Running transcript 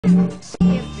If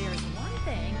there's one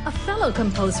thing a fellow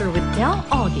composer would tell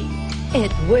Ogie, it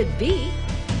would be...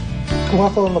 Kung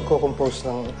ako magko-compose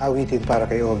ng awitin para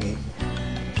kay Ogie,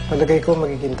 palagay ko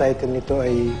magiging title nito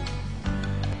ay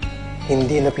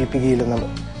hindi napipigilan na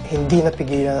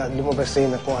lumabas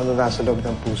na kung ano nasa loob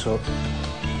ng puso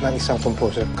ng isang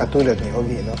composer katulad ni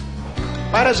Ogie, no?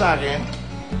 Para sa akin,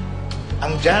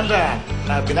 ang genre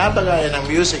na binabagayan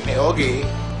ng music ni Ogie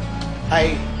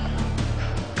ay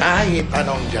kahit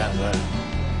anong genre,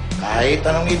 kahit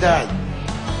anong edad.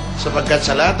 Sapagkat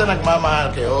sa lahat na nagmamahal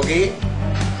kay Ogie,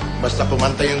 basta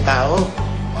kumanta yung tao,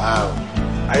 wow.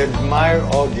 I admire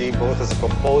Ogie both as a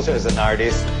composer, as an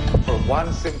artist, for one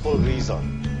simple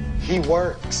reason. He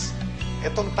works.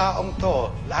 Itong taong to,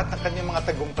 lahat ng kanyang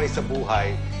mga tagumpay sa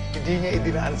buhay, hindi niya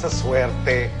idinaan sa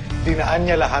swerte, dinaan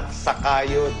niya lahat sa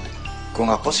kayod.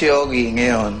 Kung ako si Ogie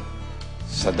ngayon,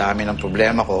 sa dami ng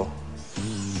problema ko,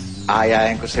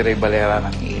 ayayin ko si Valera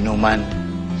ng inuman,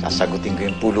 sasagutin ko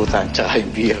yung pulutan, tsaka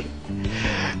yung beer.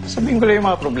 Sabihin ko lang yung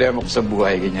mga problema ko sa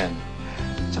buhay, ganyan.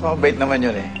 Tsaka mabait naman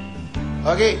yun eh.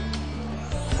 Okay,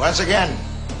 once again,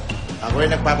 ako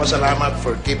ay nagpapasalamat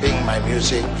for keeping my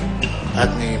music at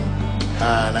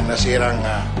ng nasirang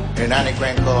Hernani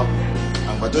Cuenco,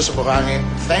 ang Bato Sa Buhangin.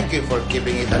 Thank you for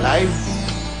keeping it alive.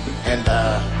 And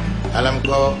alam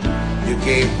ko, you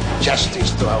gave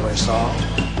justice to our song.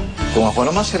 Kung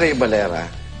ako naman si Valera,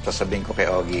 sasabihin ko kay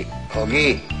Ogie,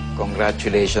 Ogie,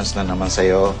 congratulations na naman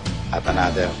sa'yo at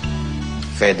another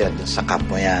feather sa cap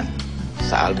mo yan,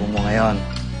 sa album mo ngayon.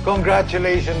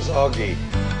 Congratulations, Ogie.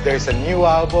 There's a new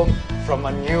album from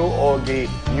a new Ogie.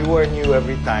 You are new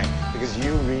every time because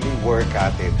you really work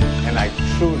at it. And I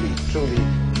truly, truly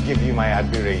give you my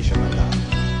admiration on that.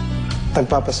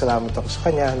 Nagpapasalamat ako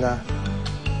sa kanya na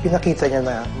pinakita niya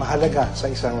na mahalaga sa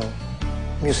isang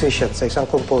musician, sa isang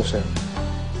composer,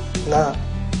 na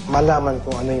malaman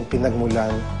kung ano yung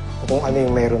pinagmulan, kung ano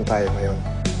yung meron tayo ngayon.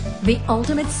 The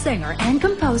ultimate singer and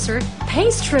composer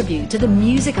pays tribute to the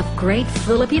music of great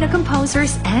Filipino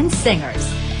composers and singers.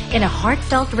 In a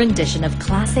heartfelt rendition of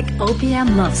classic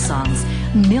OPM love songs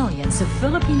millions of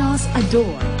Filipinos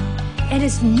adore. In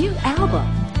his new album,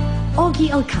 Ogie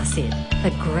Alcasid,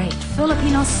 the great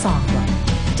Filipino songbook,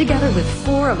 together with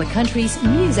 4 of the country's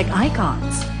music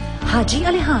icons, Hajji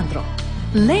Alejandro,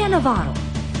 Leah Navarro,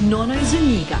 Nonoy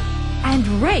Zuniga, and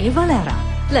Valera.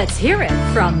 Let's hear it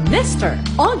from Mr.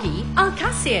 Ogie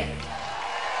Alcasid.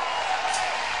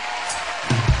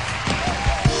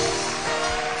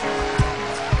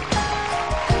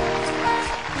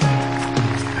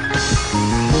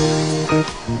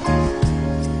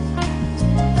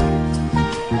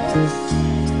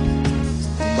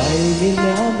 May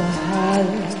minamahal,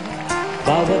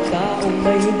 bawat taong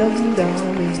may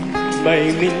damdamin.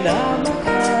 May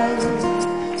minamahal,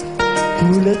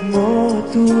 tulad mo,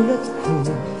 tulad ko,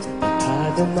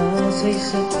 nakadama sa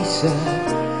isa't isa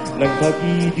ng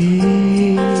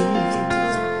pag-ibig.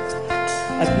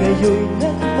 At ngayon'y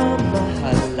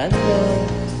nagmamahalan na ba?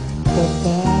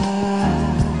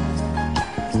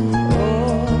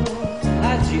 Oh,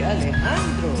 Hajji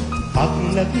Alejandro. Pag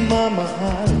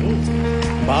nagmamahal,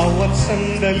 bawat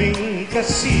sandaling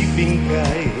kasiping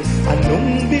kay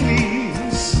anong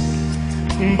bilis.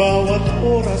 Bawat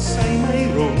oras ay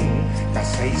mayroong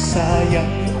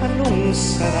kasaysayang anong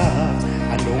sarap,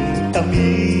 anong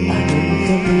tamis.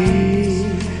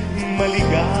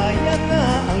 Maligaya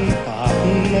na ang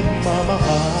taong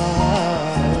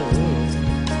nagmamahal.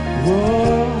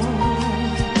 Wow.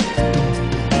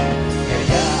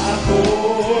 Kaya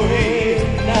ako'y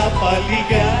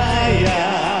napaligaya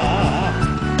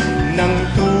ng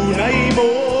tunay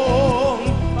mong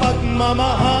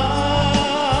pagmamahal.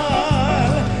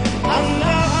 Ang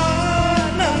lahat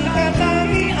ng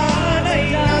katangian ay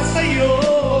nasa'yo.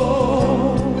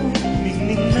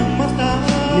 Ningning ng mata,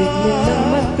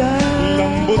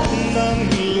 lambot ng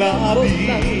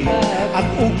labi, at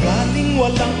ugaling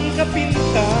walang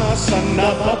kapintasan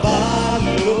na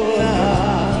babalo na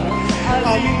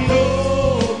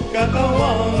alindog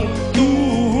katawang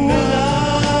tunay.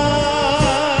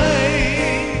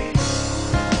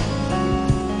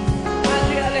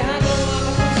 Hajji Alejandro, mga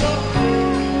kapuso.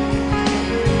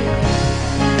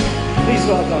 Please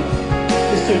welcome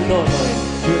Mr. Nonoy,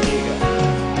 Zuniga.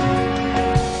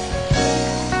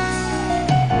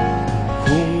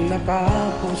 Kung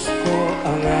natapos ko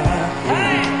ang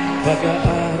aking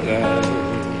pag-aaral,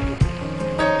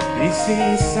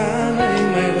 ising sana'y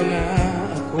mayroon na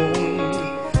akong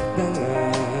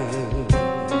dangal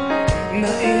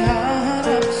na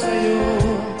ihahanap sa'yo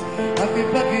at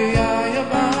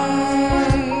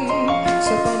ipagyayabang.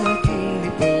 Sa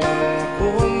panaginip lang ako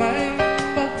may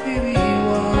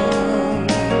pagdiriwang.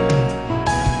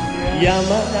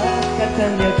 yaman at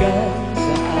katanyagan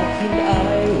sa akin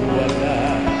ay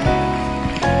wala.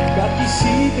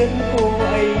 Kakisigan ko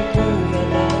ay bunga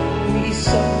ng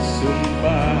isang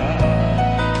sumpa.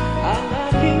 Ang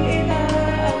aking ina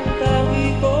ang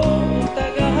tawi kong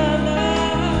tagahala.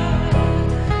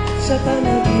 Sa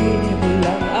tanaginip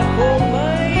lang ako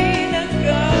may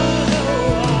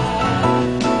nagagawa.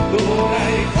 Doon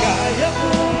ay kaya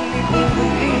kong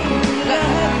itutuin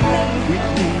lahat ng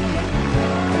bituin.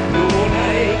 Doon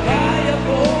ay kaya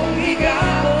kong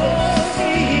igapos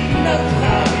ihinat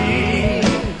namin.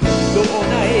 Doon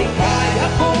ay kaya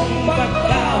kong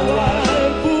magkawal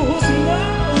buhos na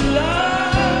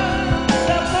ulan.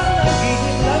 Sa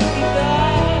panaginip lang kita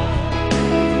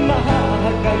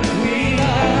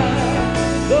mahagagwihan.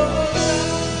 Doon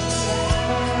na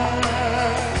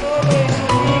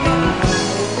Zuniga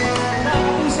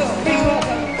Napuso,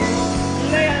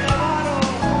 Leah, Navarro.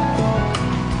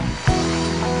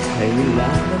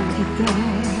 Kailangan kita.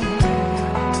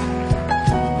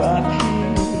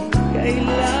 Bakit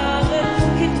kailangan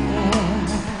kita?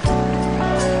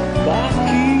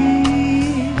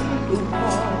 Bakit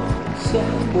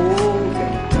umasabog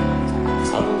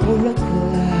ang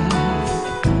bulaklak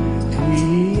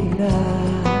tuwing na?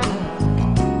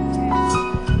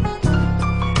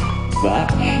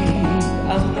 Bakit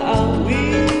ang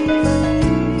awit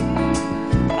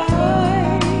ay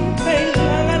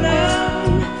kailangan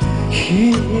ng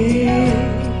hinig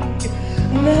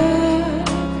na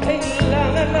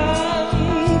kailangan ng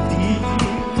tigil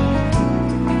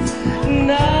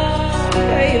na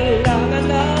kailangan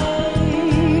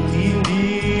ng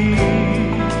dinig?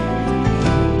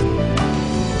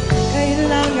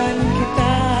 Kailangan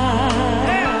kita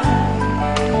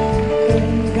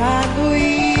kung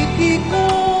gano'y di ko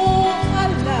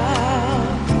alam.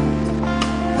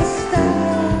 Basta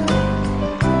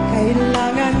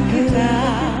kailangan kita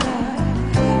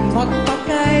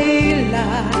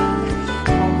magpakailan.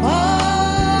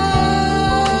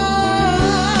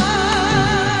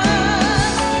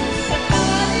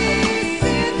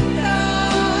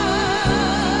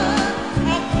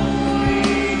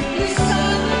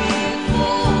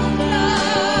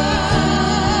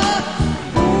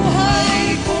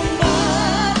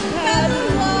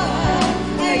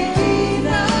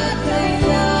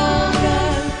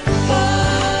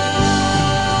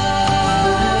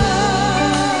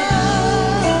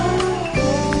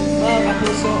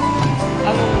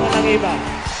 Iba,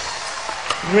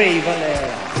 Ray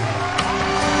Valera.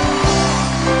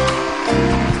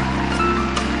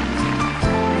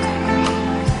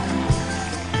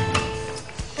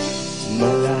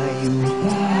 Malayo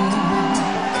pa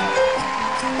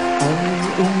ang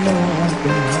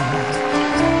umaga,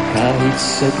 kahit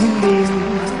sa dilim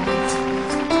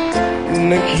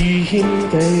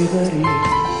naghihintay pa rin.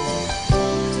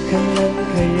 Kailan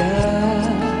kaya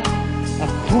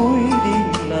ako'y di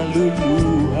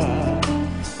naluluha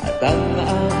at ang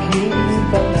aking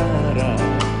pangarap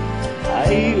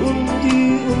ay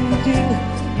unti-unting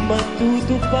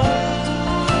matutupad?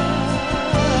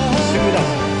 Simula.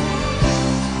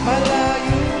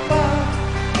 Malayo pa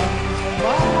ang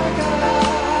umaga,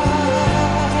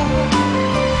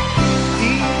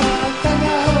 di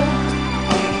matanaw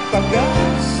ang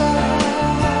pag-asa.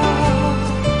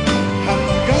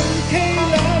 Hanggang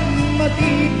kailan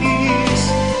matitis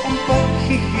ang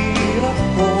paghihirap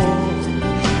ko?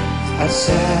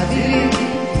 Sa dilim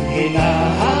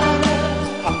hinahanap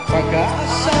ang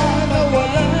pag-asa na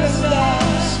walang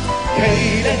laslas.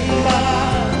 Kailan ba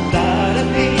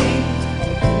darating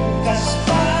ang bukas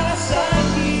para sa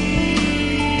akin?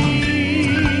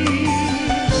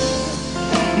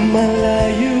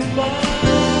 Malayo pa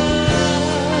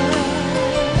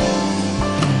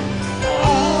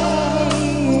ang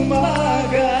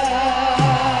umaga.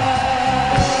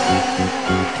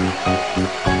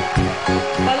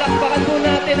 Palakpakan po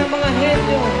natin ang mga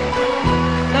henyo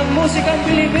ng musikang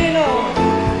Pilipino.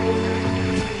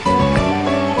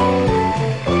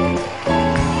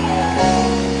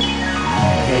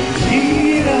 Kay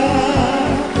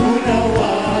hirap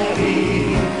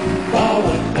unawain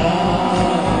bawat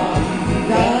damdamin.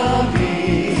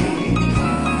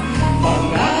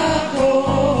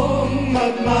 Pangakong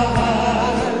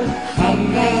magmahal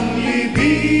hanggang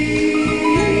libing.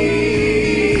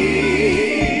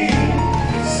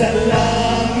 Sa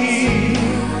langit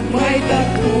may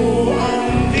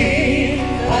taguan din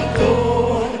at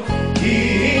doon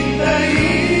hihintayin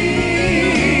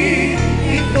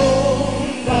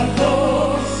itong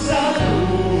bato sa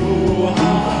buhangin.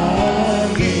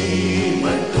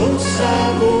 Bato sa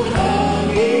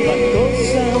buhangin, bato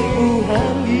sa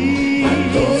buhangin,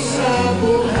 bato sa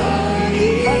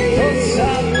buhangin, bato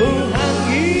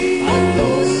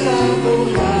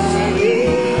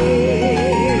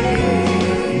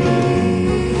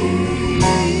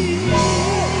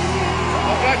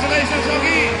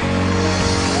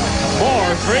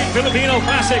Filipino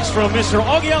classics from Mr.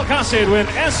 Ogie Alcasid when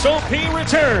SOP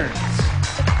returns.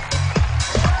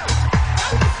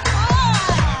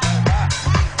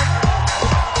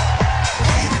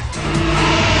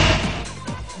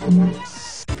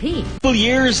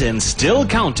 Years and still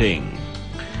counting.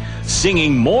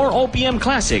 Singing more OPM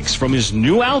classics from his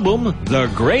new album, The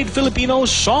Great Filipino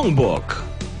Songbook.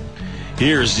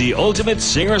 Here's the ultimate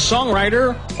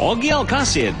singer-songwriter, Ogie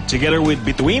Alcasid, together with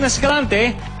Bituin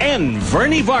Escalante and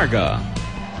Verni Varga.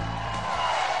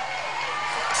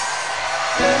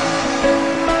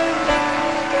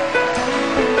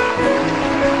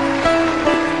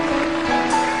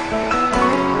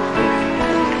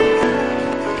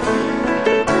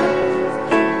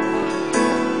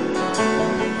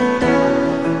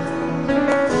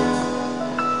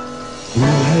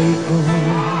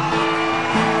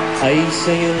 Ay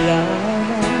sa'yo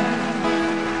lamang,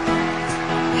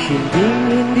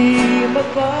 hindi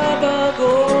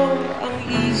magbabago ang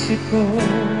isip ko.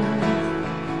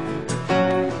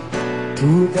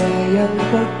 Tunay ang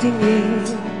pagtingin,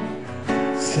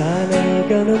 sana'y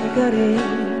ganun ka rin.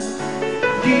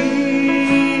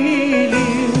 Giliw,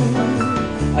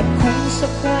 at kung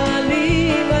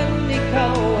sakali man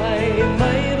ikaw ay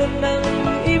mayroon ng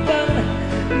ibang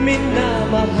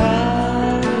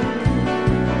minamahal,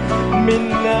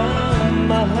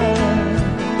 minamahal.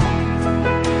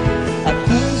 At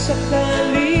kung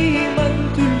sakali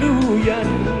man tuluyan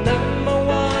nang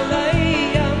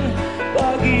mawalay ang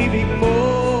pag-ibig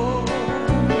mo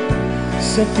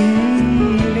sa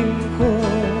piling ko,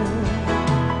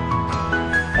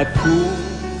 at kung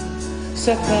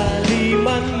sakali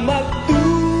man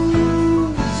magdusa,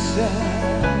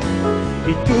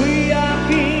 ito'y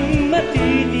aking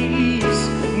matitiis,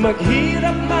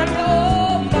 maghirap man o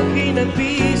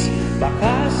maghinabis,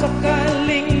 baka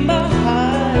sakaling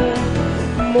mahal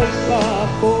mo pa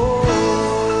ako.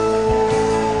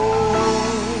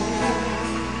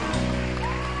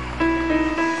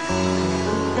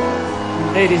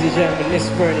 Ladies and gentlemen, Miss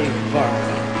Verni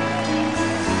Varga.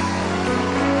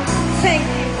 Thank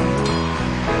you.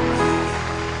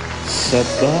 Sa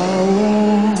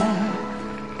bawat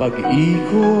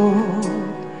pag-ikot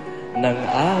ng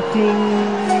ating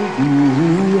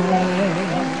buhay,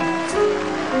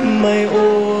 may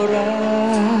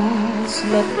oras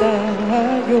na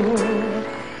tayo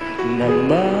na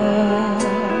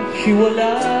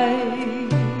maghiwalay.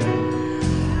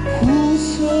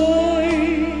 Puso'y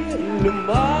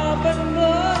lumaban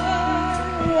na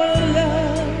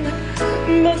walang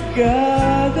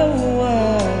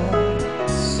magagawa.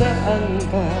 Saan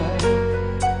pa,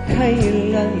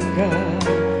 kailan ka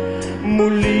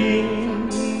muling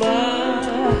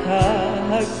mahahagkan?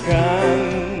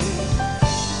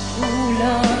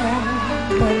 Kulang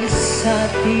man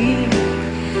sa'tin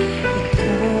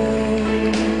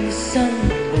itong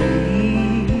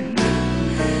sandali.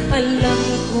 Alam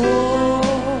ko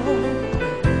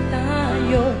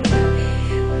tayo'y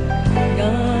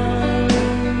nang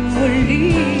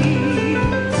muli.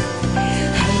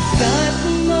 Hanggat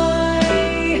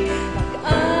may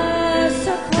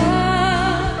pag-asa pa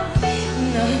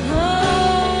na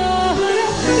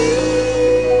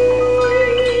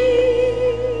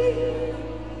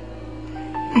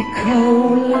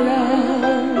ikaw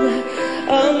lang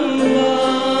ang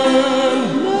mamahalin.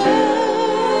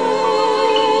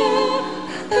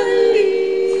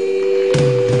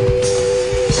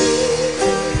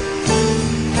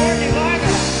 Verni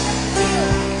Varga.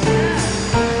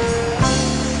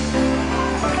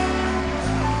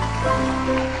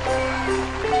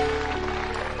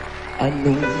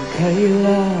 Anong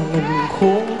kailangan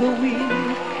kong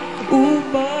gawin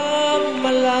upang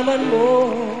malaman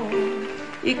mo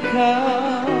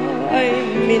ikaw ay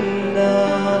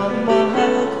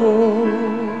minamahal ko?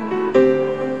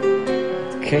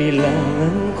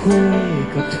 Kailangan ko'y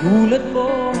katulad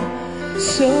mo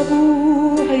sa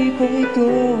buhay kong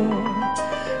ito.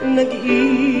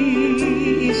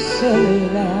 Nag-iisa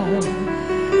lang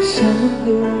sa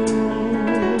mundo.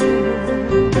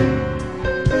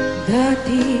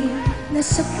 Dati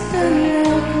nasaktan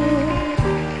ako,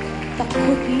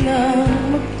 takot na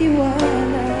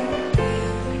magtiwala.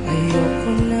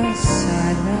 Ayoko na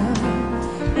sana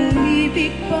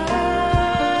umibig pa.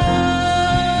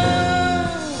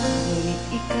 Ngunit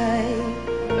ika'y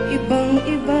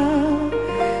ibang-iba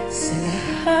sa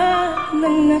lahat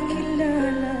ng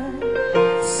nakilala.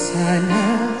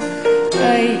 Sana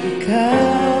ay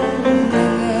ikaw na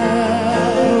nga.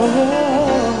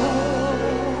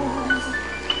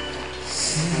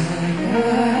 Sana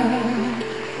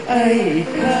ay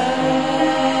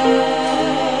ikaw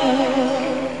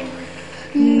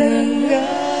na nga.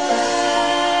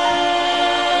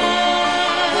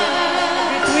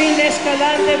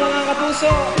 Escalante, mga kapuso.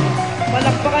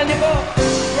 Palakpakan niyo po.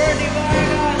 Verni,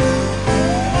 Varga.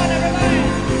 Come on, everybody.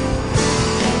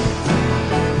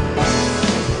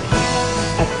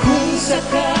 At kung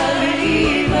sakali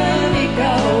man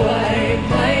ikaw ay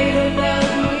mayroon ng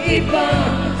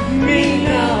ibang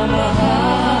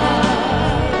minamahal,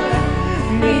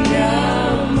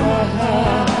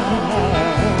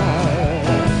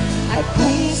 at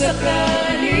kung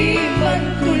sakali man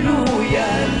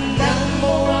tuluyan nang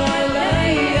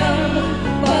mawalay ang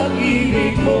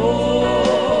pag-ibig mo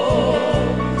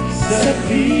sa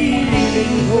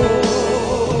piling mo,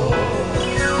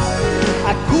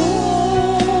 at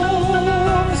kung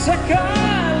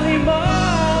sakali man,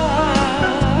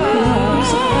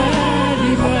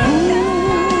 sakali man,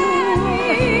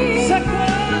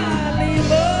 sakali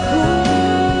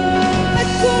man, at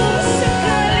kung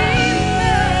sakali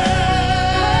man,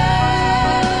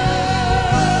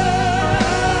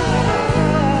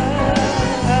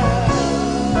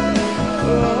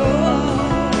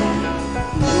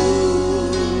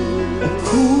 at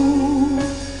kung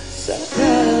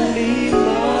sakali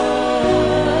man.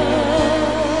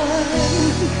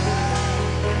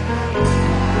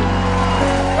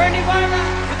 Verni, Varga.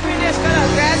 Bituin,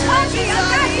 Escalante. Ogie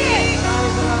Alcasid!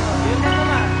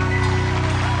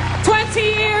 20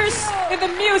 years in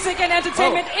the music and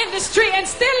entertainment industry and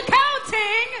still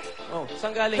counting! Oh,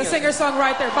 saan galing The yun?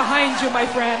 singer-songwriter behind you, my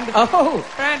friend. Oh!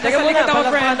 Friend, Teka nasa muna, likod ako,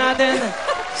 friend. palakpakan natin.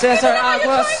 Cesar Pwede naman you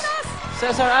Aguas. join us?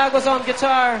 Cesar Aguas on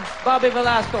guitar. Bobby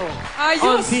Velasco Ayos.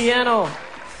 on piano.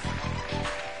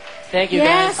 Thank you,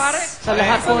 Yes. guys. Sa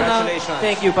lahat po ng...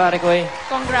 Thank you, pare ko eh.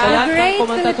 Congrats. Sa lahat ng Great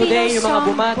kumanta Filipino today, yung mga song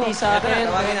bumati book. sa akin.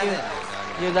 Thank you.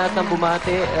 Yung lahat ng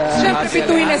bumati. Siyempre, Hajji Bituin,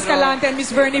 Alejandro. Escalante, and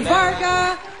Miss Verni Varga,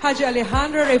 Hajji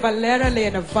Alejandro, Valera,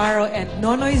 Leah, Navarro, and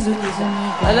Nonoy, Zuniga.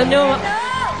 Alam nyo,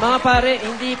 mga pare,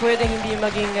 hindi pwedeng hindi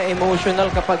maging emotional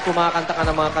kapag kumakanta ka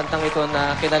ng mga kantang ito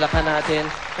na kinalakhan natin.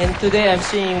 And today, I'm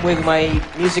singing with my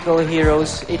musical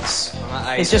heroes. It's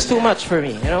just too much for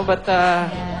me, you know. But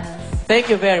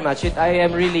thank you very much. I am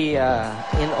really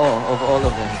in awe of all of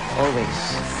them, always.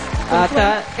 At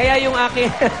kaya yung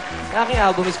aking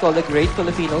album is called The Great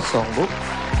Filipino Songbook.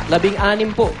 16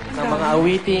 po ng mga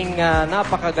awiting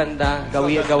napakaganda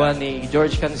gawa ni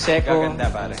George Canseco. Gaganda,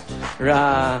 pare.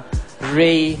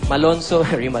 Ray Malonzo.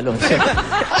 Ray Malonzo.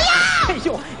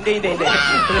 Hindi.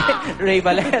 Ray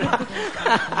Valera.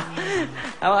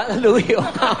 Luyo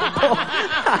ako.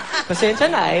 Pasensya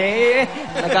na eh.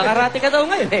 Nagkakarate ka daw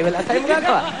ngayon eh. Wala tayong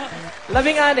magagawa.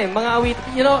 16, mga awit.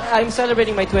 You know, I'm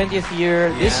celebrating my 20th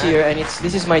year this year and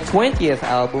this is my 20th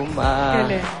album.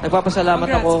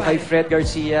 Nagpapasalamat ako kay Fred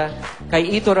Garcia, kay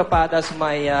Ito Rapadas,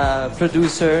 my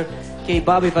producer, kay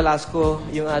Bobby Velasco,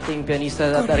 yung ating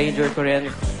pianista at arranger ko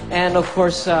rin. And of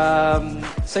course, sa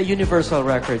Universal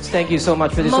Records. Thank you so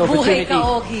much for this Mabuhay opportunity ka,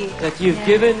 Ogie. that you've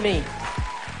given me.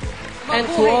 And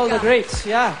to Mabuhay all ka. the greats,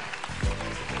 yeah.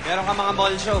 Meron ka mga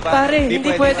mall show ba? Pare,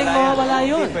 hindi pwedeng mawawala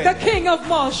yun. The King of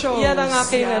Mall Shows. Yan ang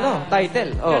aking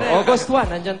title. August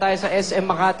 1, nandyan tayo sa SM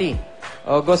Makati.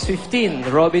 August 15,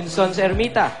 Robinson's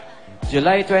Ermita.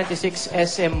 July 26,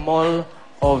 SM Mall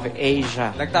of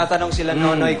Asia. Nagtatanong sila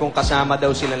Nonoy kung kasama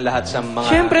daw silang lahat sa mga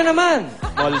Siyempre naman.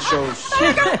 mall shows.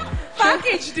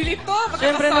 Package, delete to.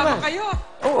 Siyempre Magkakasama naman. kayo.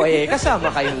 Oo, kasama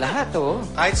kayong lahat,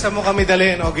 Kahit saan mo kami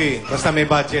dalhin, Ogie. Basta may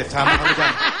budget. Sama kami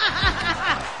dyan.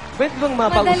 Pwede bang Madali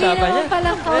mapag-usapan naman niya?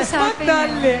 palang kausapin.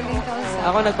 Madali.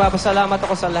 Ako nagpapasalamat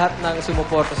ako sa lahat ng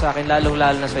sumuporta sa akin,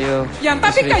 lalong-lalo na sa'yo. Yan,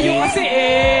 tabi Miss kayo Ricky. kasi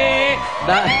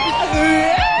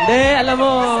Hindi, alam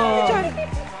mo.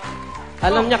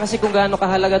 Alam niya kasi kung gaano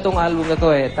kahalaga tong album na to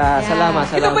eh. Salamat.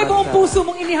 Ito ba yung buong puso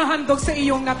mong inihahandog sa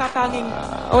iyong natatanging...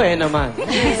 naman.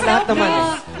 Lahat naman eh.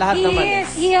 Lahat naman eh.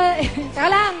 Teka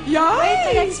lang. Yes! Wait,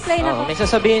 mag-explain ako. May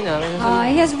sasabihin na.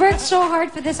 He has worked so hard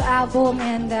for this album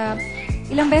and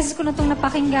ilang beses ko na itong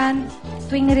napakinggan.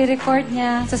 Tuwing nire-record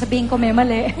niya, sasabihin ko may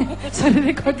mali. So,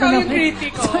 nire-record Ikaw na yung naman.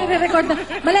 kritiko. So, nire-record na.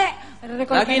 Mali!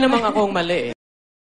 Nire-record Lagi na namang naman. akong mali eh.